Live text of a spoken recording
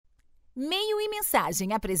Meio e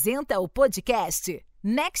Mensagem apresenta o podcast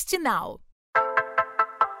Next Now.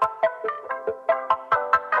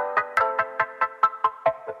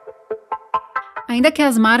 Ainda que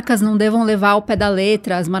as marcas não devam levar ao pé da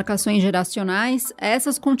letra as marcações geracionais,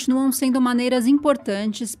 essas continuam sendo maneiras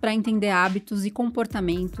importantes para entender hábitos e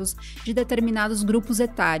comportamentos de determinados grupos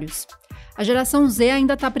etários. A geração Z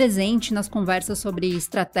ainda está presente nas conversas sobre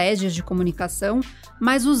estratégias de comunicação,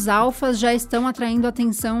 mas os alfas já estão atraindo a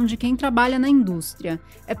atenção de quem trabalha na indústria.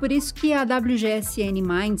 É por isso que a WGSN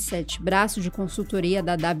Mindset, braço de consultoria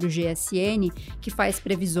da WGSN, que faz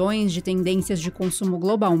previsões de tendências de consumo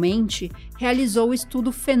globalmente, realizou o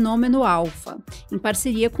estudo Fenômeno Alfa, em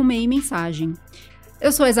parceria com Meio e Mensagem.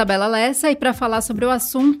 Eu sou a Isabela Lessa e para falar sobre o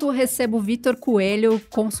assunto recebo o Vitor Coelho,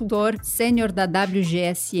 consultor sênior da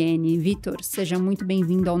WGSN. Vitor, seja muito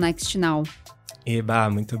bem-vindo ao Next Now. Eba,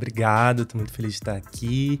 muito obrigado, estou muito feliz de estar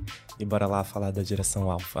aqui e bora lá falar da Geração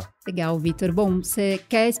Alfa. Legal, Vitor. Bom, você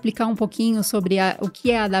quer explicar um pouquinho sobre o que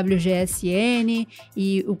é a WGSN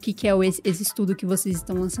e o que é esse estudo que vocês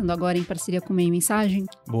estão lançando agora em parceria com o Meio Mensagem?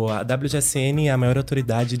 Boa, a WGSN é a maior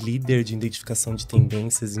autoridade líder de identificação de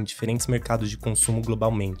tendências em diferentes mercados de consumo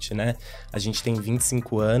globalmente, né? A gente tem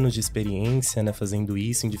 25 anos de experiência, né, fazendo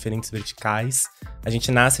isso em diferentes verticais. A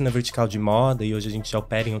gente nasce na vertical de moda e hoje a gente já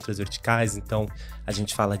opera em outras verticais, então a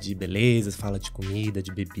gente fala de beleza, fala de comida,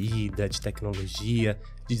 de bebida, de tecnologia,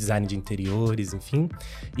 de design de interiores, enfim.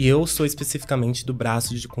 E eu sou especificamente do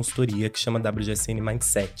braço de consultoria que chama WGSN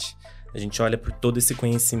Mindset. A gente olha por todo esse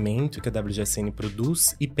conhecimento que a WGSN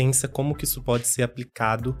produz e pensa como que isso pode ser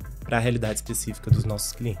aplicado para a realidade específica dos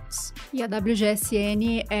nossos clientes. E a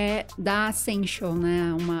WGSN é da Essential,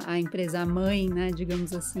 né? A empresa mãe, né?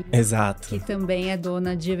 Digamos assim. Exato. Que também é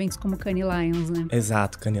dona de eventos como Cannes Lions, né?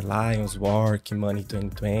 Exato. Cannes Lions, Work, Money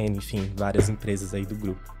 2020, enfim, várias empresas aí do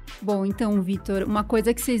grupo. Bom, então, Vitor, uma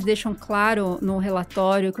coisa que vocês deixam claro no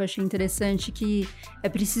relatório que eu achei interessante, que é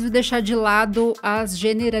preciso deixar de lado as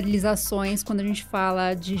generalizações quando a gente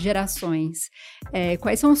fala de gerações.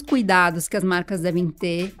 Quais são os cuidados que as marcas devem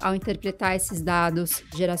ter ao interpretar esses dados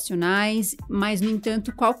geracionais, mas, no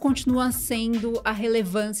entanto, qual continua sendo a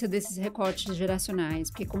relevância desses recortes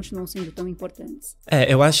geracionais, porque continuam sendo tão importantes?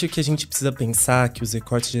 Eu acho que a gente precisa pensar que os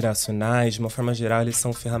recortes geracionais, de uma forma geral, eles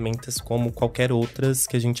são ferramentas como qualquer outras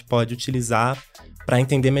que a gente pode utilizar para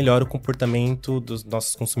entender melhor o comportamento dos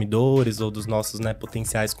nossos consumidores ou dos nossos, né,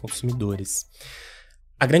 potenciais consumidores.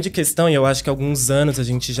 A grande questão, e eu acho que há alguns anos a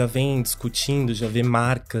gente já vem discutindo, já vê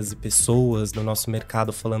marcas e pessoas no nosso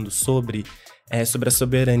mercado falando sobre a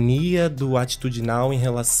soberania do atitudinal em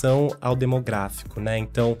relação ao demográfico, né?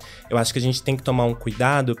 Então, eu acho que a gente tem que tomar um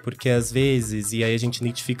cuidado, porque às vezes, e aí a gente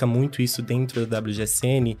identifica muito isso dentro da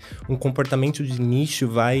WGSN, um comportamento de nicho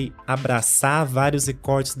vai abraçar vários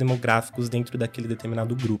recortes demográficos dentro daquele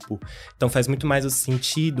determinado grupo. Então, faz muito mais o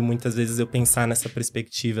sentido, muitas vezes, eu pensar nessa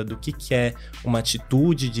perspectiva do que é uma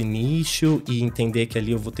atitude de nicho e entender que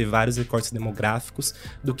ali eu vou ter vários recortes demográficos,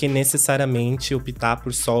 do que necessariamente optar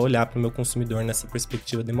por só olhar para o meu consumidor nessa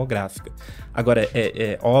perspectiva demográfica. Agora,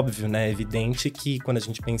 é óbvio, né, é evidente que quando a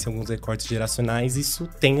gente pensa em alguns recortes geracionais, isso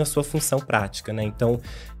tem a sua função prática, né? Então,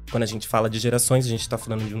 quando a gente fala de gerações, a gente está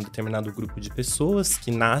falando de um determinado grupo de pessoas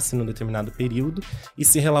que nasce num determinado período e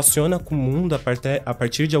se relaciona com o mundo a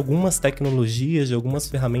partir de algumas tecnologias, de algumas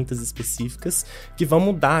ferramentas específicas que vão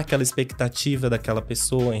mudar aquela expectativa daquela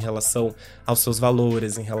pessoa em relação aos seus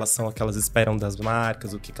valores, em relação ao que elas esperam das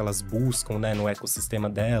marcas, o que elas buscam, né, no ecossistema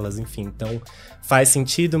delas, enfim. Então, faz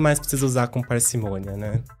sentido, mas precisa usar com parcimônia,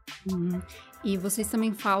 né? E vocês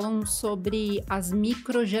também falam sobre as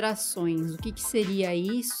microgerações. O que seria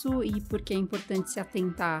isso e por que é importante se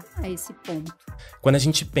atentar a esse ponto? Quando a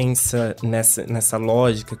gente pensa nessa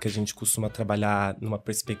lógica que a gente costuma trabalhar numa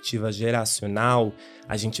perspectiva geracional,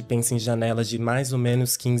 a gente pensa em janelas de mais ou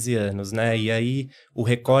menos 15 anos, né? E aí o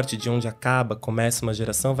recorte de onde começa uma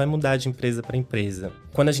geração, vai mudar de empresa para empresa.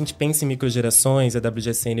 Quando a gente pensa em microgerações, a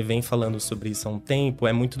WGSN vem falando sobre isso há um tempo,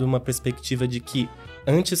 é muito de uma perspectiva de que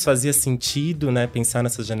antes fazia sentido, né, pensar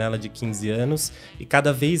nessa janela de 15 anos e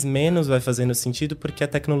cada vez menos vai fazendo sentido porque a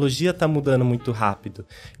tecnologia está mudando muito rápido.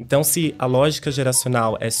 Então, se a lógica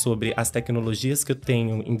geracional é sobre as tecnologias que eu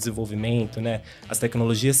tenho em desenvolvimento, né, as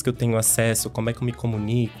tecnologias que eu tenho acesso, como é que eu me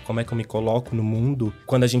comunico, como é que eu me coloco no mundo,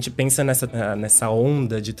 quando a gente pensa nessa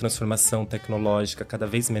onda de transformação tecnológica cada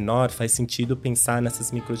vez menor, faz sentido pensar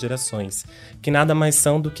nessas microgerações, que nada mais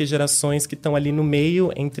são do que gerações que estão ali no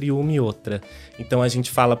meio entre uma e outra. Então, a gente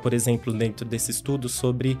fala, por exemplo, dentro dentro desse estudo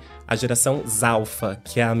sobre a geração Alfa,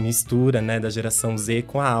 que é a mistura, né, da geração Z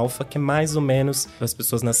com a Alfa, que é mais ou menos as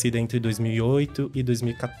pessoas nascidas entre 2008 e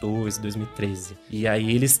 2014, 2013. E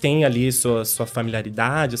aí eles têm ali sua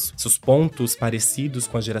familiaridade, seus pontos parecidos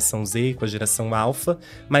com a geração Z e com a geração Alfa,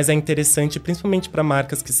 mas é interessante, principalmente para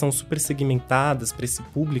marcas que são super segmentadas, para esse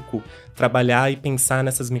público, trabalhar e pensar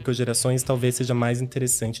nessas microgerações talvez seja mais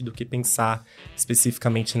interessante do que pensar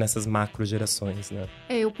especificamente nessas macrogerações, né?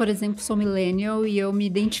 Eu, por exemplo, sou millennial e eu me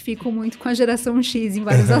identifico muito com a geração X em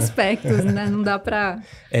vários aspectos, né? Não dá pra...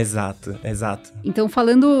 Exato. Então,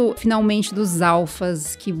 falando finalmente dos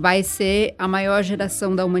alfas, que vai ser a maior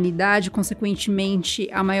geração da humanidade, consequentemente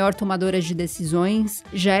a maior tomadora de decisões,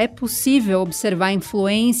 já é possível observar a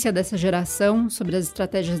influência dessa geração sobre as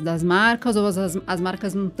estratégias das marcas ou as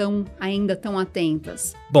marcas não estão ainda tão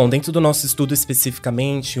atentas? Bom, dentro do nosso estudo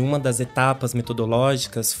especificamente, uma das etapas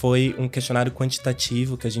metodológicas foi um questionário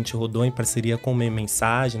quantitativo que a gente rodou em parceria com o Meio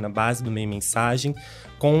Mensagem, na base do Meio Mensagem,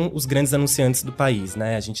 com os grandes anunciantes do país,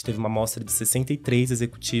 né? A gente teve uma amostra de 63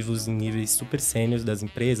 executivos em níveis super sêniores das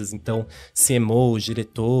empresas, então CMOs,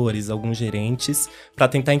 diretores, alguns gerentes, para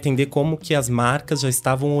tentar entender como que as marcas já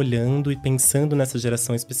estavam olhando e pensando nessa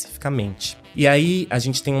geração especificamente. E aí, a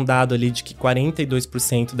gente tem um dado ali de que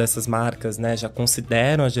 42% dessas marcas, né, já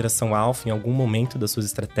consideram a geração Alfa em algum momento da sua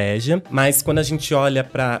estratégia, mas quando a gente olha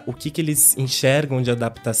para o que eles enxergam de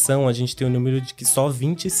adaptação, a gente tem o número de que só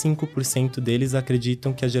 25% deles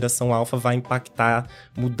acreditam que a geração Alfa vai impactar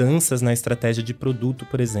mudanças na estratégia de produto,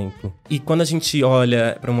 por exemplo. E quando a gente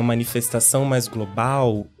olha para uma manifestação mais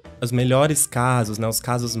global, os melhores casos, né, os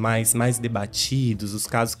casos mais debatidos, os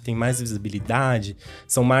casos que têm mais visibilidade,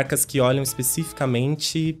 são marcas que olham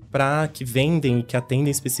especificamente para que vendem e que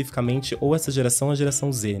atendem especificamente ou essa geração ou a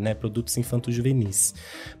geração Z, né, produtos infanto-juvenis.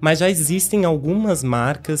 Mas já existem algumas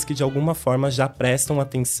marcas que de alguma forma já prestam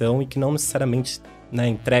atenção e que não necessariamente, né,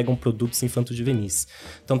 entregam produtos infanto-juvenis.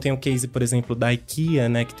 Então tem o case, por exemplo, da IKEA,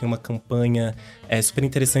 né, que tem uma campanha super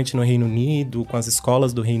interessante no Reino Unido, com as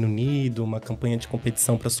escolas do Reino Unido, uma campanha de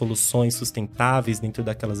competição para soluções sustentáveis dentro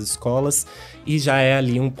daquelas escolas, e já é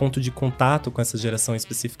ali um ponto de contato com essa geração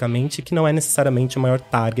especificamente, que não é necessariamente o maior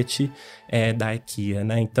target da IKEA,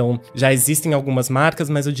 né? Então, já existem algumas marcas,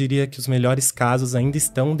 mas eu diria que os melhores casos ainda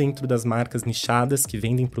estão dentro das marcas nichadas, que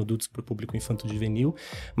vendem produtos para o público infanto-juvenil,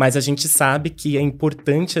 mas a gente sabe que é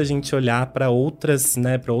importante a gente olhar para outras,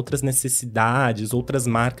 né, para outras necessidades, outras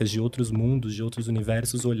marcas de outros mundos, de outros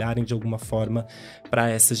universos, olharem de alguma forma para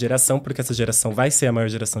essa geração, porque essa geração vai ser a maior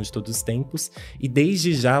geração de todos os tempos, e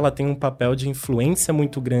desde já ela tem um papel de influência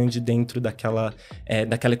muito grande dentro daquela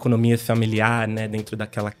economia familiar, né, dentro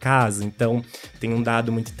daquela casa. Então, tem um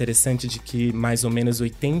dado muito interessante de que mais ou menos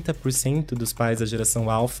 80% dos pais da geração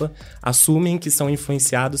Alfa assumem que são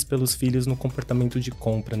influenciados pelos filhos no comportamento de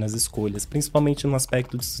compra, nas escolhas, principalmente no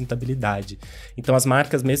aspecto de sustentabilidade. Então, as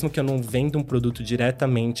marcas, mesmo que eu não venda um produto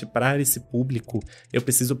diretamente para esse público, eu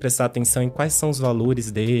preciso prestar atenção em quais são os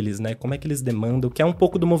valores deles, né? Como é que eles demandam, que é um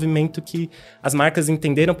pouco do movimento que as marcas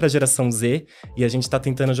entenderam para a geração Z, e a gente está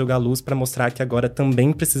tentando jogar luz para mostrar que agora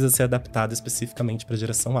também precisa ser adaptado especificamente para a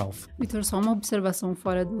geração Alfa. Vitor, só uma observação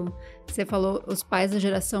fora do... Você falou os pais da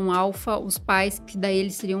geração Alfa, os pais que daí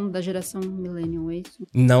eles seriam da geração Millennial, é isso?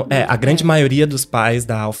 Não, a grande maioria dos pais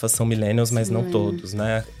da Alfa são Millennials, mas não todos,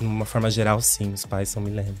 né? De uma forma geral, sim, os pais são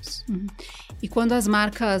Millennials. Uhum. E quando as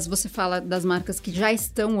marcas, você fala das marcas que já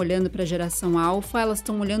estão olhando para a geração Alfa, elas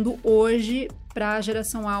estão olhando hoje para a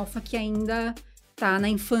geração Alfa que ainda está na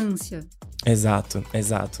infância. Exato.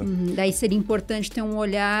 Daí seria importante ter um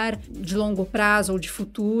olhar de longo prazo ou de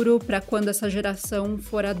futuro para quando essa geração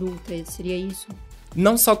for adulta, seria isso?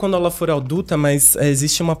 Não só quando ela for adulta, mas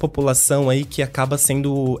existe uma população aí que acaba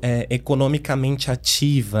sendo economicamente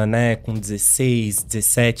ativa, né? Com 16,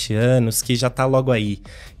 17 anos, que já tá logo aí.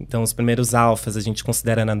 Então, os primeiros alfas a gente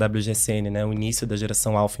considera na WGSN, né? O início da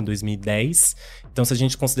geração alfa em 2010. Então, se a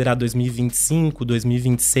gente considerar 2025,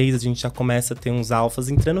 2026, a gente já começa a ter uns alfas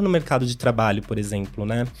entrando no mercado de trabalho, por exemplo,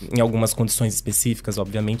 né? Em algumas condições específicas,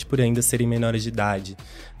 obviamente, por ainda serem menores de idade.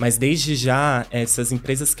 Mas desde já, essas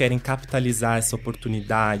empresas querem capitalizar essa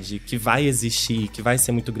oportunidade que vai existir, que vai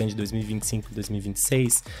ser muito grande em 2025,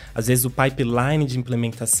 2026, às vezes o pipeline de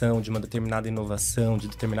implementação de uma determinada inovação, de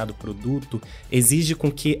determinado produto, exige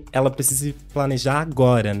com que ela precise planejar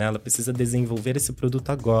agora, né? Ela precisa desenvolver esse produto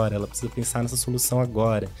agora, ela precisa pensar nessa solução solução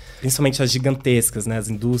agora. Principalmente as gigantescas, né? As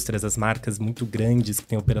indústrias, as marcas muito grandes que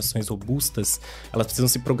têm operações robustas, elas precisam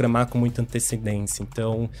se programar com muita antecedência.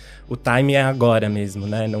 Então, o time é agora mesmo,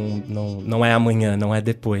 né? Não é amanhã, não é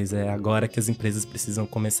depois. É agora que as empresas precisam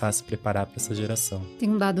começar a se preparar para essa geração. Tem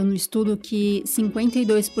um dado no estudo que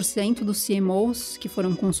 52% dos CMOs que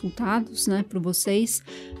foram consultados, né, por vocês,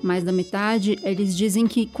 mais da metade, eles dizem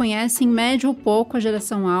que conhecem médio ou pouco a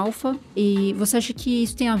geração alfa. E você acha que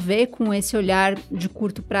isso tem a ver com esse olhar de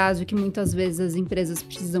curto prazo que muitas vezes as empresas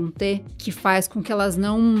precisam ter, que faz com que elas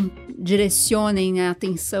não direcionem a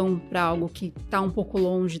atenção para algo que está um pouco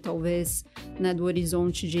longe, talvez, né, do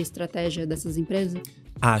horizonte de estratégia dessas empresas?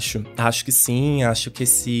 Acho que sim, acho que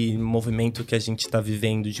esse movimento que a gente está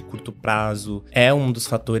vivendo de curto prazo é um dos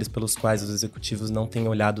fatores pelos quais os executivos não têm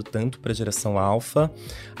olhado tanto para a geração alfa.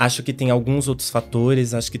 Acho que tem alguns outros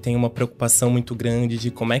fatores, acho que tem uma preocupação muito grande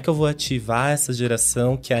de como é que eu vou ativar essa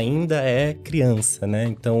geração que ainda é criança, né?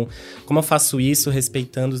 Então, como eu faço isso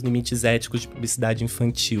respeitando os limites éticos de publicidade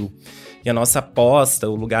infantil? E a nossa aposta,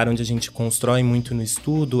 o lugar onde a gente constrói muito no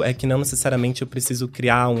estudo, é que não necessariamente eu preciso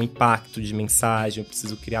criar um impacto de mensagem, eu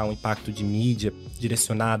preciso criar um impacto de mídia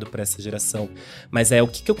direcionado para essa geração. Mas o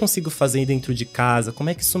que eu consigo fazer dentro de casa?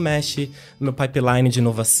 Como é que isso mexe no meu pipeline de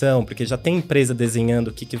inovação? Porque já tem empresa desenhando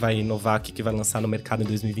o que vai inovar, o que vai lançar no mercado em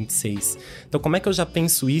 2026. Então, como é que eu já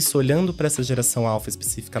penso isso olhando para essa geração alfa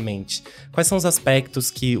especificamente? Quais são os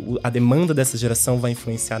aspectos que a demanda dessa geração vai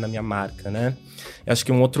influenciar na minha marca, né? Eu acho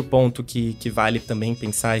que um outro ponto que vale também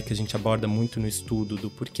pensar e que a gente aborda muito no estudo do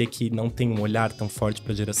porquê que não tem um olhar tão forte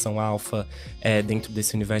para a geração alfa dentro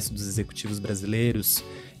desse universo dos executivos brasileiros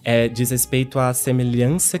diz respeito à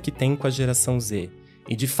semelhança que tem com a geração Z.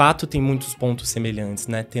 E, de fato, tem muitos pontos semelhantes,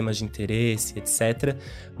 né? Temas de interesse, etc.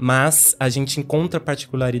 Mas a gente encontra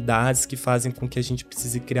particularidades que fazem com que a gente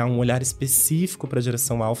precise criar um olhar específico para a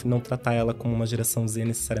geração alfa e não tratar ela como uma geração Z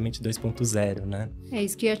necessariamente 2.0, né? É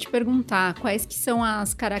isso que eu ia te perguntar. Quais que são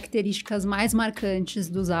as características mais marcantes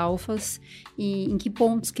dos alfas e em que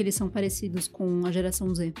pontos que eles são parecidos com a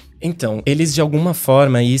geração Z? Então, eles de alguma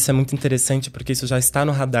forma, e isso é muito interessante porque isso já está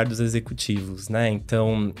no radar dos executivos, né?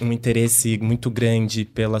 Então, um interesse muito grande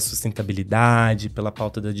pela sustentabilidade, pela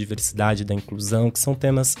pauta da diversidade e da inclusão, que são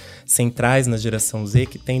temas centrais na geração Z,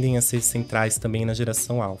 que tendem a ser centrais também na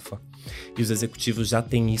geração alfa. E os executivos já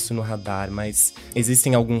têm isso no radar, mas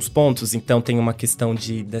existem alguns pontos. Então tem uma questão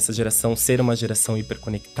dessa geração ser uma geração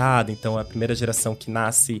hiperconectada. Então é a primeira geração que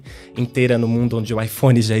nasce inteira no mundo onde o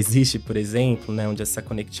iPhone já existe, por exemplo, né? Onde essa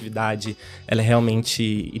conectividade ela é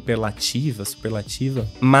realmente superlativa.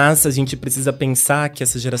 Mas a gente precisa pensar que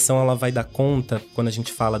essa geração ela vai dar conta, quando a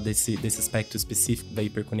gente fala desse aspecto específico da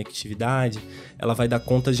hiperconectividade, ela vai dar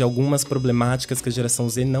conta de algumas problemáticas que a geração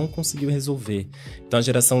Z não conseguiu resolver. Então a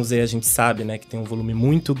geração Z, a gente sabe, né, que tem um volume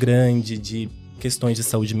muito grande de questões de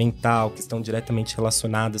saúde mental, que estão diretamente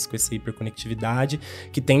relacionadas com essa hiperconectividade,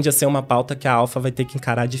 que tende a ser uma pauta que a Alfa vai ter que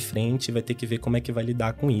encarar de frente, vai ter que ver como é que vai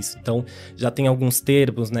lidar com isso. Então, já tem alguns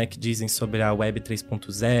termos, né, que dizem sobre a Web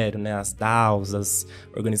 3.0, né, as DAOs, as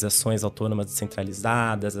organizações autônomas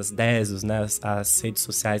descentralizadas, as DESOs, né, as redes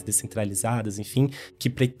sociais descentralizadas, enfim, que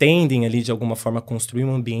pretendem ali, de alguma forma, construir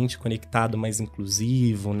um ambiente conectado mais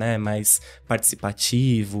inclusivo, né, mais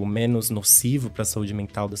participativo, menos nocivo para a saúde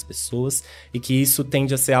mental das pessoas, e que isso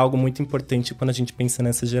tende a ser algo muito importante quando a gente pensa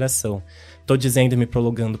nessa geração. Estou dizendo e me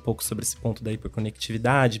prolongando um pouco sobre esse ponto da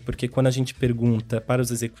hiperconectividade, porque quando a gente pergunta para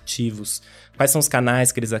os executivos quais são os canais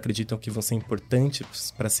que eles acreditam que vão ser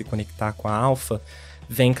importantes para se conectar com a Alfa,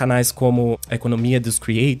 vem canais como a economia dos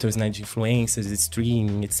creators, né, de influencers,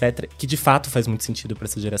 streaming, etc., que de fato faz muito sentido para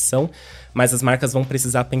essa geração, mas as marcas vão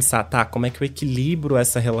precisar pensar, como é que eu equilibro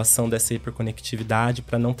essa relação dessa hiperconectividade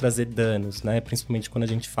para não trazer danos, né, principalmente quando a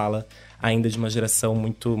gente fala ainda de uma geração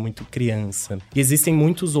muito, muito criança. E existem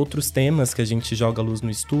muitos outros temas que a gente joga luz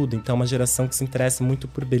no estudo, então uma geração que se interessa muito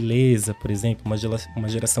por beleza, por exemplo, uma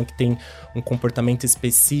geração que tem um comportamento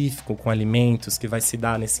específico com alimentos, que vai se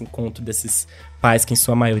dar nesse encontro desses pais que em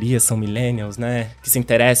sua maioria são millennials, né, que se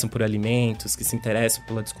interessam por alimentos, que se interessam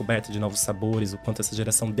pela descoberta de novos sabores, o quanto essa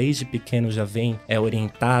geração desde pequeno já vem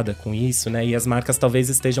orientada com isso, né, e as marcas talvez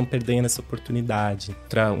estejam perdendo essa oportunidade.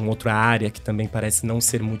 Uma outra área que também parece não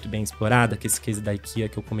ser muito bem explorada, que esse case da IKEA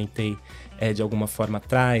que eu comentei de alguma forma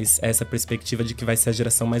traz essa perspectiva de que vai ser a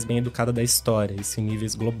geração mais bem educada da história, isso em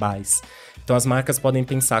níveis globais. Então Então as marcas podem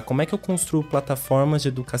pensar como é que eu construo plataformas de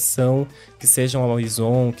educação que sejam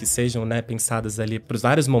always-on, que sejam, né, pensadas ali para os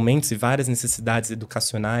vários momentos e várias necessidades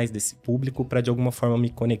educacionais desse público para de alguma forma me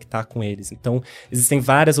conectar com eles. Então existem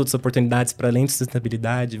várias outras oportunidades para além de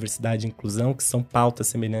sustentabilidade, diversidade e inclusão, que são pautas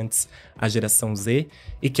semelhantes à geração Z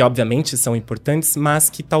e que obviamente são importantes, mas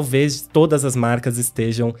que talvez todas as marcas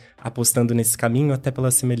estejam apostando nesse caminho até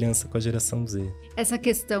pela semelhança com a geração Z. Essa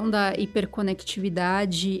questão da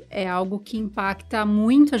hiperconectividade é algo que impacta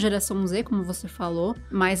muito a geração Z, como você falou,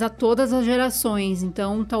 mas a todas as gerações.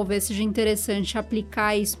 Então, talvez seja interessante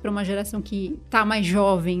aplicar isso para uma geração que tá mais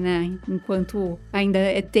jovem, né? Enquanto ainda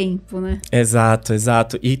é tempo, né? Exato.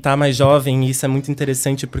 E tá mais jovem, e isso é muito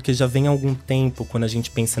interessante porque já vem há algum tempo, quando a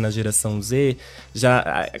gente pensa na geração Z,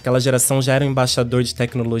 aquela geração já era um embaixador de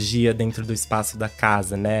tecnologia dentro do espaço da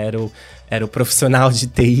casa, né? Era o profissional de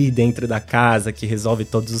TI dentro da casa que resolve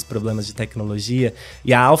todos os problemas de tecnologia.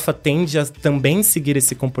 E a Alfa tende a também seguir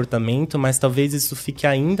esse comportamento, mas talvez isso fique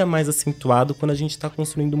ainda mais acentuado quando a gente está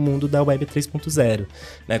construindo o mundo da Web 3.0,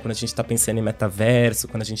 né? Quando a gente está pensando em metaverso,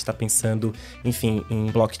 quando a gente está pensando, enfim, em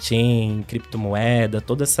blockchain, em criptomoeda,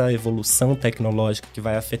 toda essa evolução tecnológica que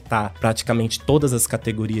vai afetar praticamente todas as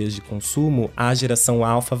categorias de consumo, a geração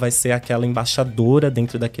Alfa vai ser aquela embaixadora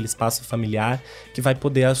dentro daquele espaço familiar que vai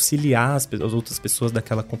poder auxiliar as outras pessoas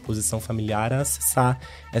daquela composição familiar a acessar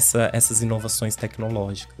essas inovações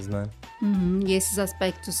tecnológicas, né? E esses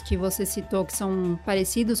aspectos que você citou, que são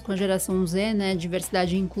parecidos com a geração Z, né?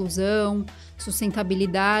 Diversidade e inclusão,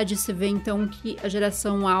 sustentabilidade. Você vê, então, que a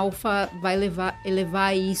geração Alfa vai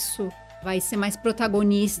elevar isso, vai ser mais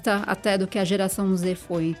protagonista até do que a geração Z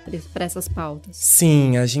foi para essas pautas.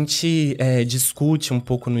 Sim, a gente discute um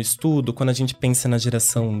pouco no estudo, quando a gente pensa na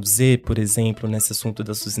geração Z, por exemplo, nesse assunto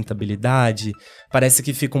da sustentabilidade, parece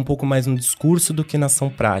que fica um pouco mais no discurso do que na ação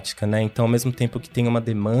prática, né? Então, ao mesmo tempo que tem uma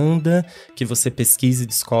demanda, que você pesquisa e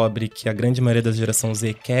descobre que a grande maioria da geração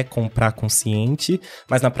Z quer comprar consciente,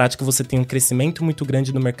 mas na prática você tem um crescimento muito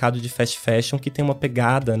grande no mercado de fast fashion que tem uma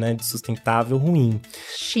pegada, né, de sustentável ruim.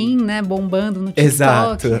 Shein, né? Bombando no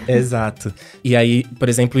TikTok. Exato. E aí, por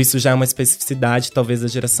exemplo, isso já é uma especificidade, talvez, da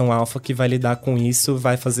geração Alfa, que vai lidar com isso,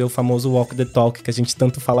 vai fazer o famoso walk the talk, que a gente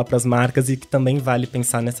tanto fala para as marcas e que também vale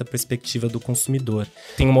pensar nessa perspectiva do consumidor.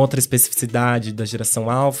 Tem uma outra especificidade da geração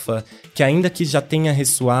Alfa, que ainda que já tenha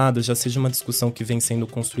ressoado, já seja uma discussão que vem sendo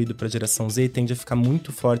construída para a geração Z, tende a ficar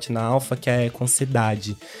muito forte na Alfa, que é a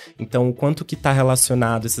eco-ansiedade. Então, o quanto que está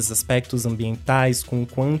relacionado esses aspectos ambientais com o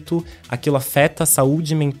quanto aquilo afeta a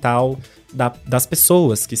saúde mental das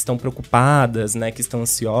pessoas que estão preocupadas, né, que estão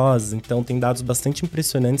ansiosas. Então, tem dados bastante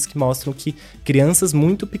impressionantes que mostram que crianças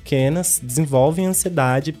muito pequenas desenvolvem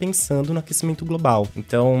ansiedade pensando no aquecimento global.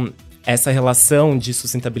 Então, essa relação de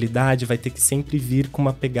sustentabilidade vai ter que sempre vir com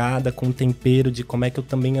uma pegada, com um tempero de como é que eu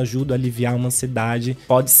também ajudo a aliviar uma ansiedade.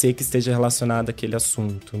 Pode ser que esteja relacionado àquele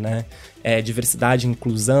assunto, né? Diversidade e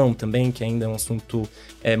inclusão também, que ainda é um assunto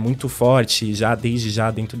muito forte, desde já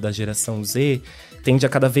dentro da geração Z, tende a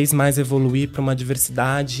cada vez mais evoluir para uma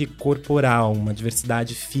diversidade corporal, uma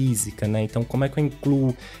diversidade física, né? Então, como é que eu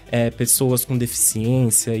incluo pessoas com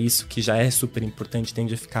deficiência? Isso que já é super importante,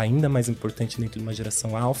 tende a ficar ainda mais importante dentro de uma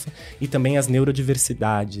geração alfa. E também as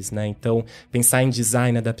neurodiversidades, né? Então, pensar em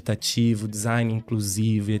design adaptativo, design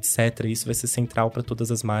inclusivo e etc. Isso vai ser central para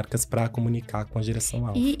todas as marcas para comunicar com a geração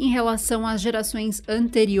alfa. E em relação às gerações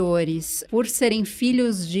anteriores, por serem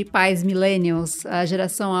filhos de pais millennials, a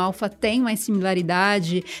geração alfa tem mais similaridade?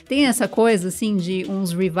 Tem essa coisa, assim, de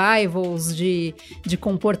uns revivals de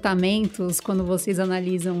comportamentos quando vocês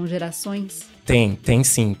analisam gerações? Tem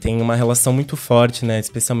sim. Tem uma relação muito forte, né?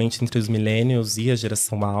 Especialmente entre os millennials e a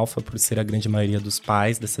geração alfa, por ser a grande maioria dos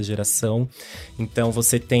pais dessa geração. Então,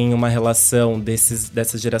 você tem uma relação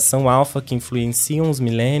dessa geração alfa que influenciam os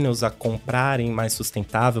millennials a comprarem mais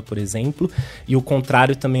sustentável, por exemplo. E o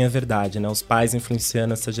contrário também é verdade, né? Os pais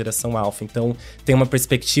influenciando essa geração alfa. Então, tem uma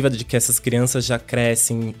perspectiva de que essas crianças já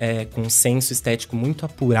crescem com um senso estético muito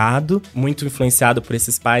apurado, muito influenciado por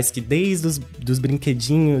esses pais que desde os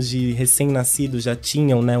brinquedinhos de recém-nascidos já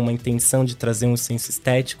tinham, né, uma intenção de trazer um senso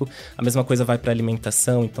estético. A mesma coisa vai para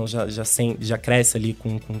alimentação, então já cresce ali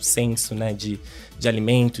com um senso, né, de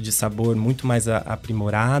alimento, de sabor muito mais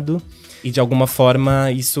aprimorado. E de alguma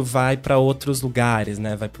forma isso vai para outros lugares,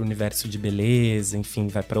 né? Vai para o universo de beleza, enfim,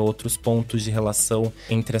 vai para outros pontos de relação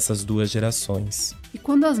entre essas duas gerações. E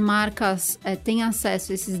quando as marcas têm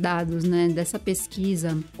acesso a esses dados, né, dessa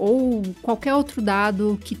pesquisa, ou qualquer outro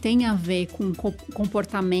dado que tenha a ver com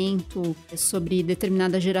comportamento sobre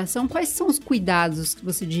determinada geração, quais são os cuidados que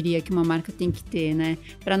você diria que uma marca tem que ter, né?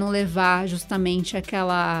 Para não levar justamente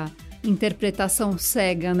aquela interpretação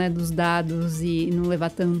cega, né, dos dados e não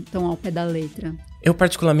levar tão ao pé da letra? Eu,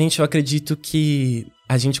 particularmente, eu acredito que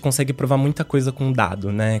a gente consegue provar muita coisa com um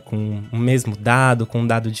dado, né? Com o mesmo dado, com um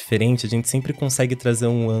dado diferente, a gente sempre consegue trazer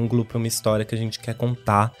um ângulo para uma história que a gente quer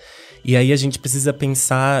contar. E aí a gente precisa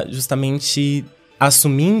pensar justamente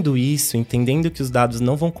assumindo isso, entendendo que os dados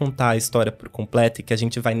não vão contar a história por completo e que a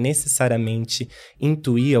gente vai necessariamente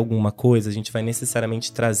intuir alguma coisa, a gente vai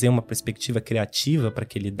necessariamente trazer uma perspectiva criativa para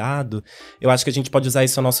aquele dado, eu acho que a gente pode usar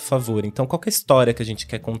isso a nosso favor. Então, qual que é a história que a gente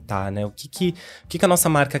quer contar, né? O que a nossa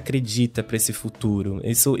marca acredita para esse futuro?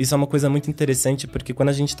 Isso é uma coisa muito interessante, porque quando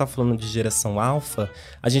a gente está falando de geração alfa,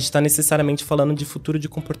 a gente está necessariamente falando de futuro de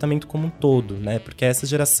comportamento como um todo, né? Porque é essa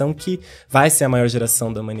geração que vai ser a maior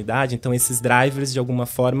geração da humanidade, então esses drivers de alguma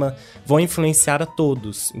forma vão influenciar a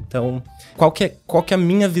todos. Então, qual que é a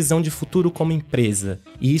minha visão de futuro como empresa?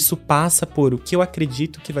 E isso passa por o que eu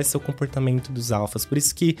acredito que vai ser o comportamento dos alfas. Por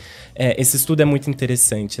isso que esse estudo é muito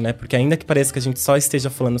interessante, né? Porque ainda que pareça que a gente só esteja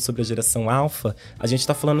falando sobre a geração alfa, a gente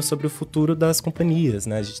está falando sobre o futuro das companhias,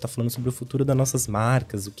 né? A gente está falando sobre o futuro das nossas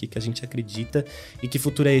marcas, o que a gente acredita e que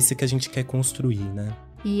futuro é esse que a gente quer construir, né?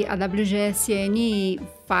 E a WGSN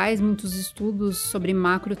faz muitos estudos sobre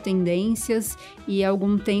macro tendências e há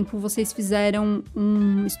algum tempo vocês fizeram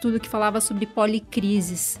um estudo que falava sobre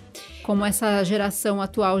policrises. Como essa geração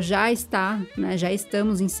atual já está, né, já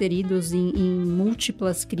estamos inseridos em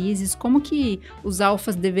múltiplas crises, como que os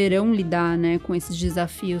alfas deverão lidar, né, com esses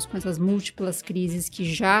desafios, com essas múltiplas crises que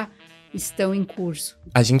já estão em curso?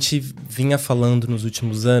 A gente vinha falando nos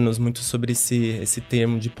últimos anos muito sobre esse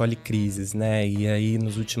termo de policrises, né? E aí,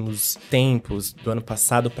 nos últimos tempos, do ano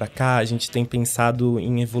passado para cá, a gente tem pensado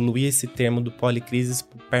em evoluir esse termo do policrises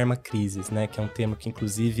para permacrises, né? Que é um termo que,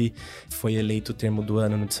 inclusive, foi eleito o termo do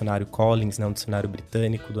ano no dicionário Collins, né? Um dicionário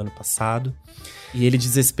britânico do ano passado. E ele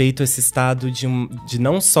diz respeito a esse estado de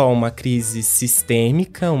não só uma crise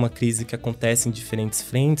sistêmica, uma crise que acontece em diferentes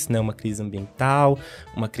frentes, né? Uma crise ambiental,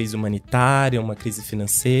 uma crise humanitária, uma crise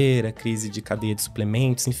financeira, crise de cadeia de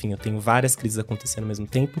suplementos, enfim, eu tenho várias crises acontecendo ao mesmo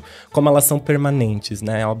tempo, como elas são permanentes,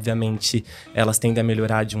 né? Obviamente, elas tendem a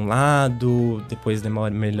melhorar de um lado, depois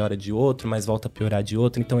melhora de outro, mas volta a piorar de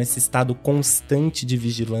outro. Então, esse estado constante de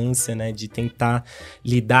vigilância, né? De tentar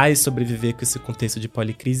lidar e sobreviver com esse contexto de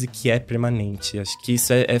policrise que é permanente. Acho que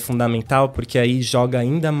isso é fundamental, porque aí joga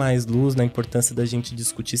ainda mais luz na importância da gente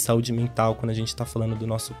discutir saúde mental quando a gente está falando do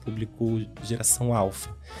nosso público geração alfa.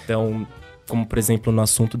 Então, como, por exemplo, no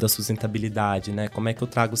assunto da sustentabilidade, né? Como é que eu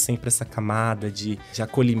trago sempre essa camada de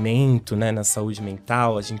acolhimento, né, na saúde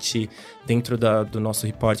mental? A gente, dentro do nosso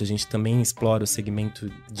report, a gente também explora o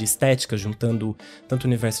segmento de estética, juntando tanto o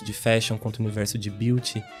universo de fashion quanto o universo de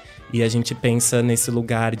beauty. E a gente pensa nesse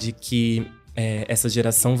lugar de que essa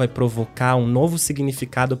geração vai provocar um novo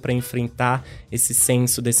significado para enfrentar esse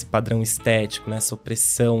senso desse padrão estético, né? Essa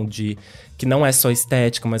opressão que não é só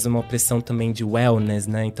estética, mas é uma opressão também de wellness,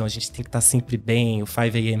 né? Então a gente tem que estar sempre bem, o 5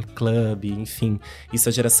 a.m. Club, enfim. Isso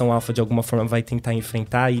a geração alfa de alguma forma vai tentar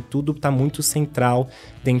enfrentar e tudo está muito central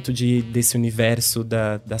dentro desse universo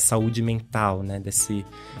da saúde mental, né?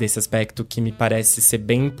 Desse aspecto que me parece ser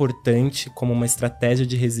bem importante como uma estratégia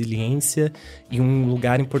de resiliência e um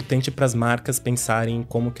lugar importante para as marcas pensarem em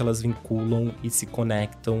como que elas vinculam e se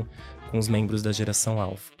conectam com os membros da geração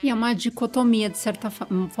alfa. E é uma dicotomia, de certa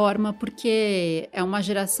forma, porque é uma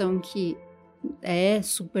geração que é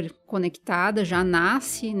super conectada, já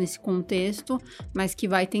nasce nesse contexto, mas que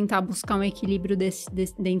vai tentar buscar um equilíbrio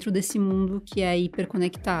dentro desse mundo que é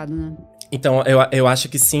hiperconectado, né? Então, eu acho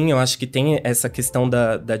que sim, eu acho que tem essa questão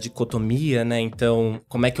da dicotomia, né? Então,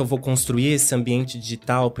 como é que eu vou construir esse ambiente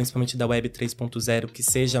digital, principalmente da Web 3.0, que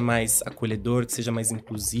seja mais acolhedor, que seja mais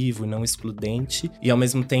inclusivo e não excludente? E, ao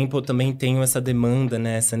mesmo tempo, eu também tenho essa demanda,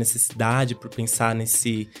 né? Essa necessidade por pensar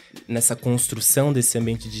nessa construção desse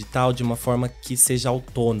ambiente digital de uma forma que seja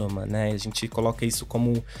autônoma, né? A gente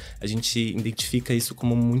identifica isso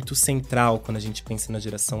como muito central quando a gente pensa na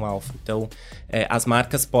geração alfa. Então, as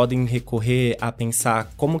marcas podem recorrer a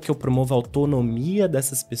pensar como que eu promovo a autonomia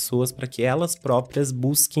dessas pessoas para que elas próprias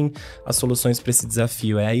busquem as soluções para esse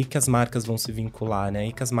desafio. É aí que as marcas vão se vincular, né? É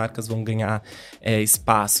aí que as marcas vão ganhar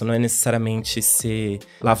espaço. Não é necessariamente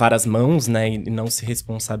lavar as mãos, né? E não se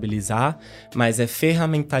responsabilizar, mas é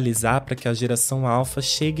ferramentalizar para que a geração alfa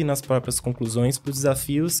chegue nas próprias conclusões para os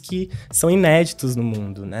desafios que são inéditos no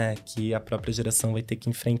mundo, né? Que a própria geração vai ter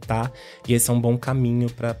que enfrentar. E esse é um bom caminho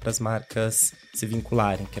para as marcas se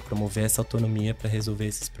vincularem, que é promover essa autonomia para resolver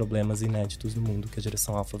esses problemas inéditos no mundo que a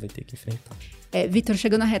geração alfa vai ter que enfrentar. Vitor,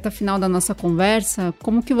 chegando à reta final da nossa conversa,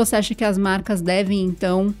 como que você acha que as marcas devem,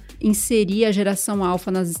 então, inserir a geração alfa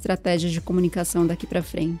nas estratégias de comunicação daqui para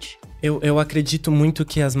frente? Eu acredito muito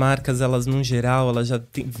que as marcas, elas, no geral, elas já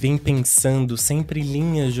vêm pensando sempre em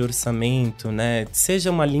linhas de orçamento, né? Seja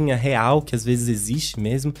uma linha real, que às vezes existe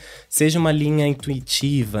mesmo, seja uma linha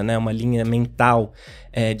intuitiva, né? Uma linha mental,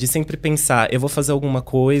 de sempre pensar, eu vou fazer alguma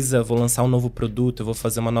coisa, vou lançar um novo produto, eu vou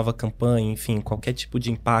fazer uma nova campanha, enfim, qualquer tipo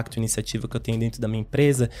de impacto, iniciativa que eu tenho dentro da minha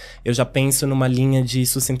empresa, eu já penso numa linha de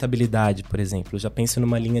sustentabilidade, por exemplo, eu já penso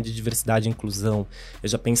numa linha de diversidade e inclusão, eu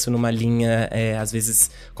já penso numa linha, às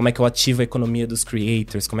vezes, como é que eu ativo a economia dos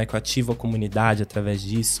creators, como é que eu ativo a comunidade através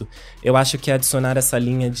disso. Eu acho que adicionar essa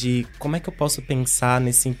linha de como é que eu posso pensar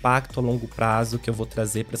nesse impacto a longo prazo que eu vou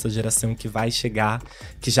trazer para essa geração que vai chegar,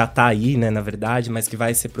 que já está aí, né, na verdade, mas que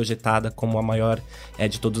vai ser projetada como a maior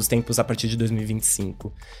de todos os tempos a partir de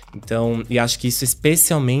 2025. Então, e acho que isso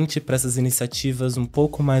especialmente para essas iniciativas um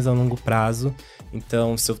pouco mais a longo prazo.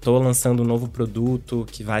 Então, se eu estou lançando um novo produto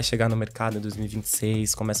que vai chegar no mercado em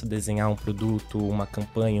 2026, começo a desenhar um produto, uma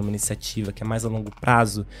campanha, uma iniciativa que é mais a longo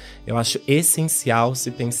prazo, eu acho essencial se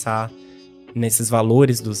pensar nesses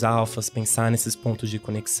valores dos alfas, pensar nesses pontos de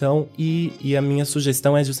conexão e a minha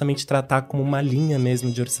sugestão é justamente tratar como uma linha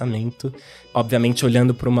mesmo de orçamento, obviamente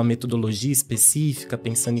olhando para uma metodologia específica,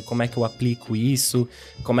 pensando em como é que eu aplico isso,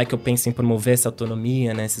 como é que eu penso em promover essa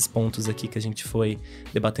autonomia, né, esses pontos aqui que a gente foi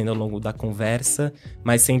debatendo ao longo da conversa,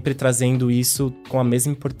 mas sempre trazendo isso com a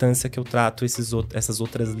mesma importância que eu trato essas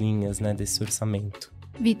outras linhas, né, desse orçamento.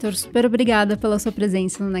 Vitor, super obrigada pela sua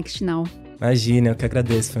presença no Next Now. Imagina, eu que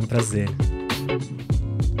agradeço, foi um prazer.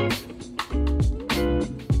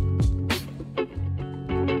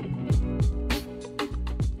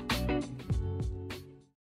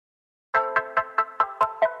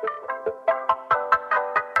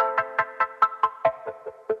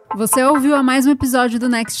 Você ouviu a mais um episódio do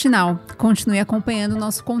Next Now. Continue acompanhando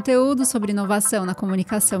nosso conteúdo sobre inovação na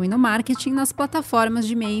comunicação e no marketing nas plataformas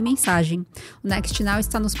de e-mail e mensagem. O Next Now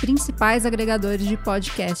está nos principais agregadores de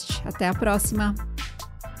podcast. Até a próxima!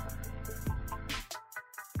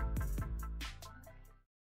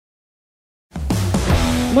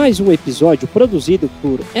 Mais um episódio produzido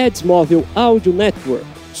por Ads Móvel Audio Network.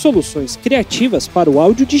 Soluções criativas para o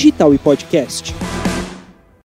áudio digital e podcast.